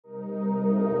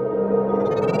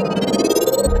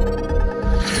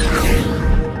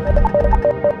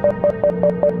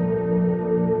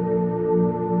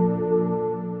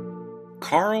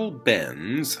Carl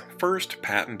Benz first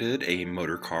patented a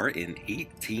motor car in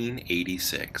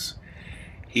 1886.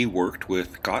 He worked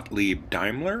with Gottlieb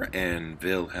Daimler and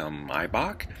Wilhelm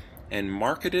Maybach and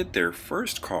marketed their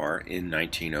first car in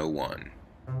 1901.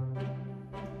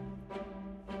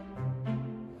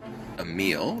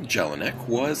 Emil Jelinek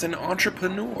was an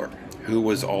entrepreneur who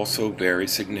was also very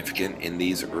significant in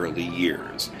these early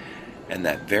years, and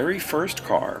that very first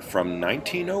car from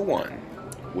 1901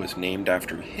 was named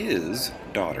after his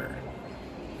daughter,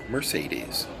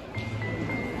 Mercedes.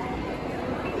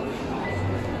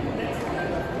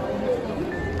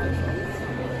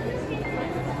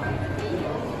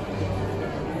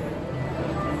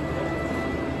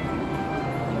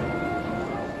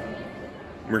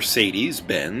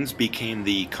 Mercedes-Benz became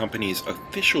the company's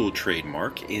official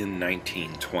trademark in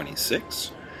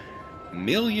 1926.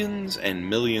 Millions and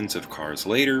millions of cars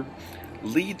later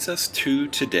leads us to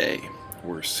today,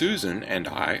 where Susan and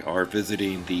I are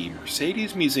visiting the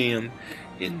Mercedes Museum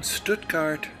in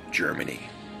Stuttgart, Germany.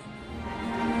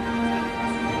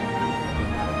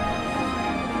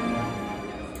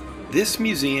 This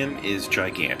museum is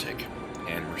gigantic,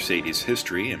 and Mercedes'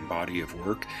 history and body of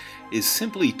work is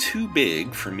simply too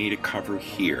big for me to cover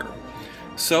here.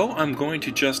 So I'm going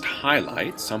to just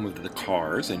highlight some of the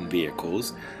cars and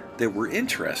vehicles that were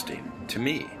interesting to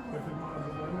me.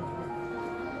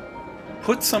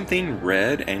 Put something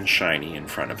red and shiny in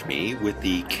front of me with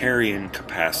the carrying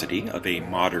capacity of a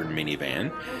modern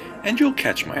minivan, and you'll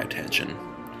catch my attention.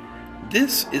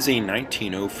 This is a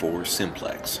 1904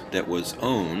 Simplex that was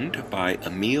owned by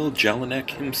Emil Jelinek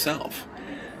himself.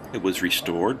 It was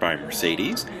restored by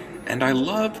Mercedes, and I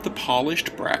love the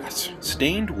polished brass,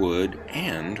 stained wood,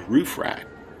 and roof rack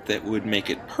that would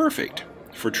make it perfect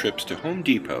for trips to Home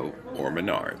Depot or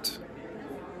Menards.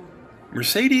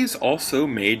 Mercedes also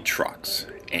made trucks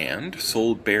and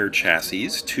sold bare chassis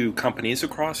to companies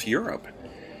across Europe.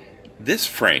 This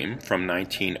frame from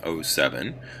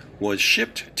 1907 was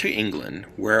shipped to England,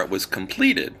 where it was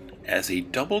completed as a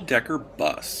double-decker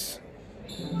bus.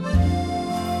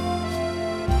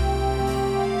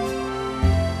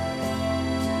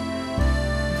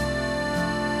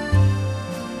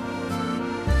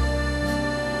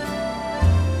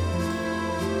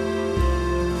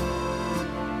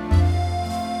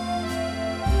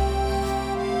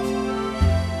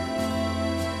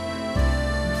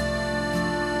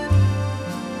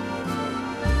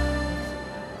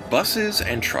 Buses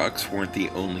and trucks weren't the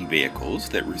only vehicles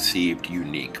that received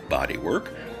unique bodywork.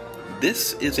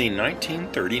 This is a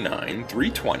 1939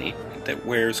 320 that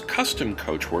wears custom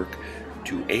coachwork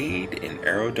to aid in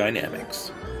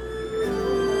aerodynamics.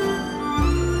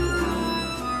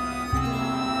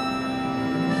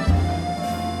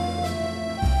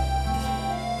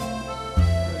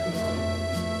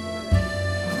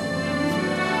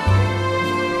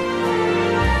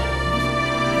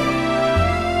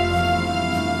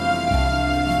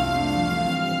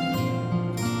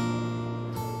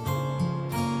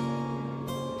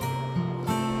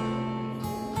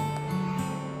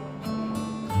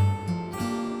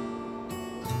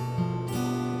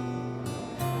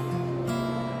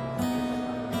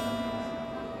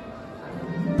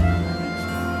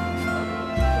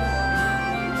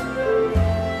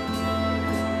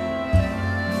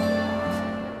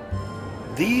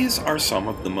 These are some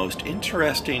of the most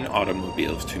interesting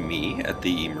automobiles to me at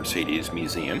the Mercedes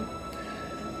Museum.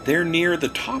 They're near the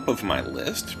top of my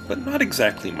list, but not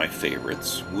exactly my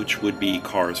favorites, which would be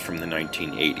cars from the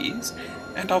 1980s,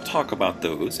 and I'll talk about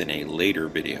those in a later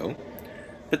video.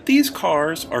 But these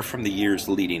cars are from the years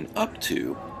leading up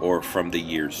to, or from the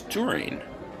years during,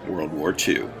 World War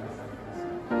II.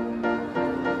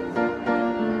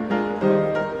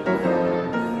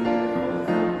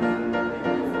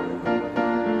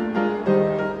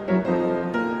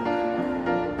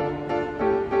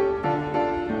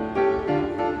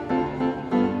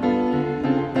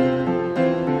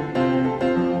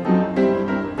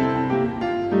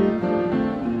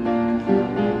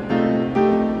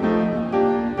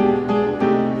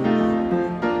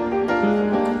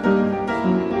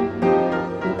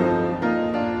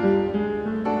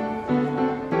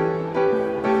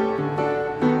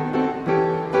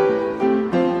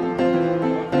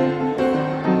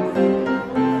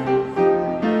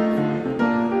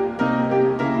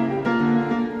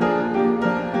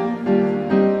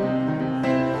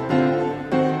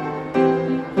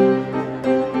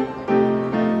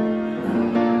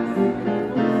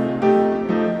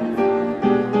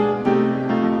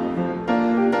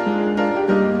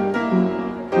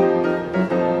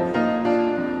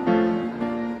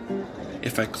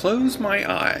 I close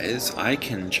my eyes, I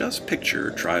can just picture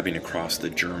driving across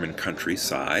the German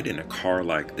countryside in a car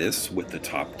like this with the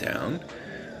top down.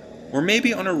 Or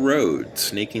maybe on a road,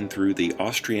 snaking through the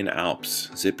Austrian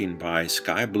Alps, zipping by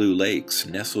sky-blue lakes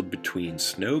nestled between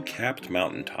snow-capped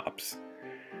mountaintops.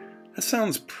 That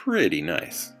sounds pretty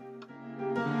nice.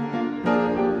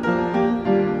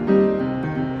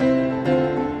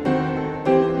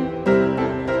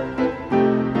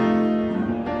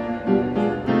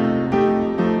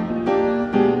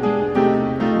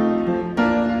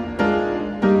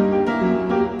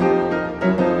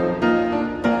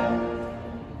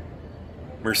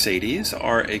 Mercedes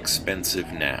are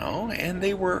expensive now, and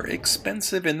they were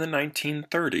expensive in the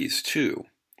 1930s too.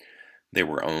 They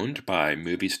were owned by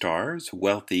movie stars,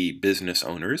 wealthy business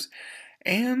owners,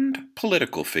 and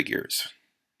political figures.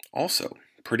 Also,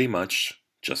 pretty much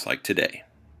just like today.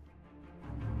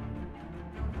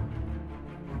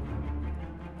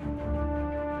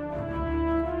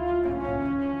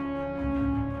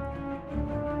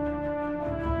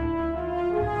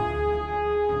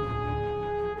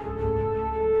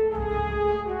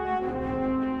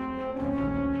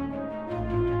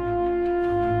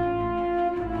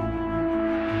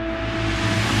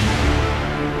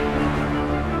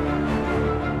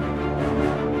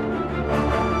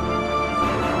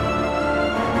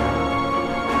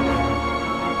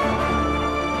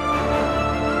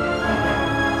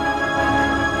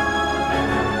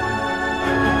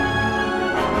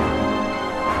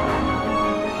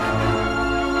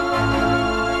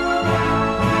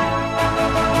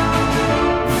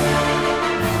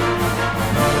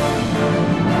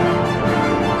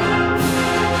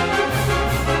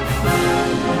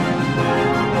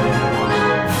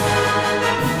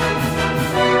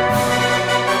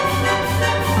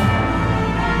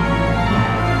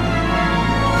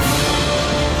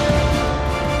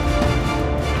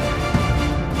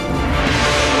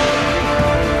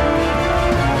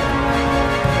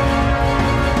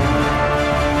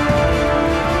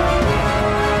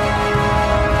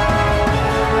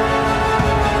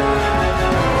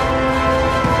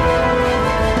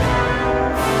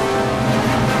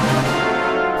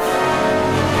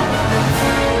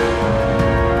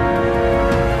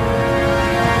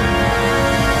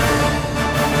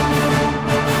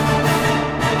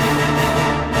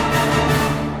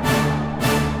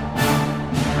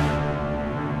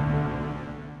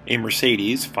 A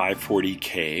Mercedes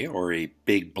 540K or a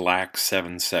big black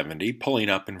 770 pulling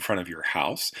up in front of your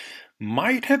house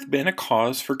might have been a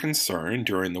cause for concern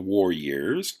during the war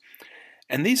years,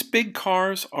 and these big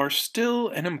cars are still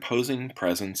an imposing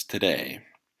presence today.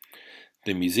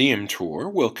 The museum tour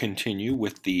will continue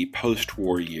with the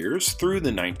post-war years through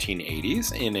the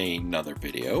 1980s in another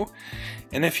video,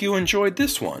 and if you enjoyed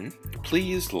this one,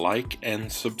 please like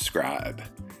and subscribe.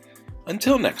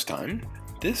 Until next time,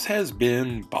 this has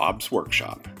been Bob's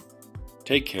Workshop.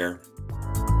 Take care.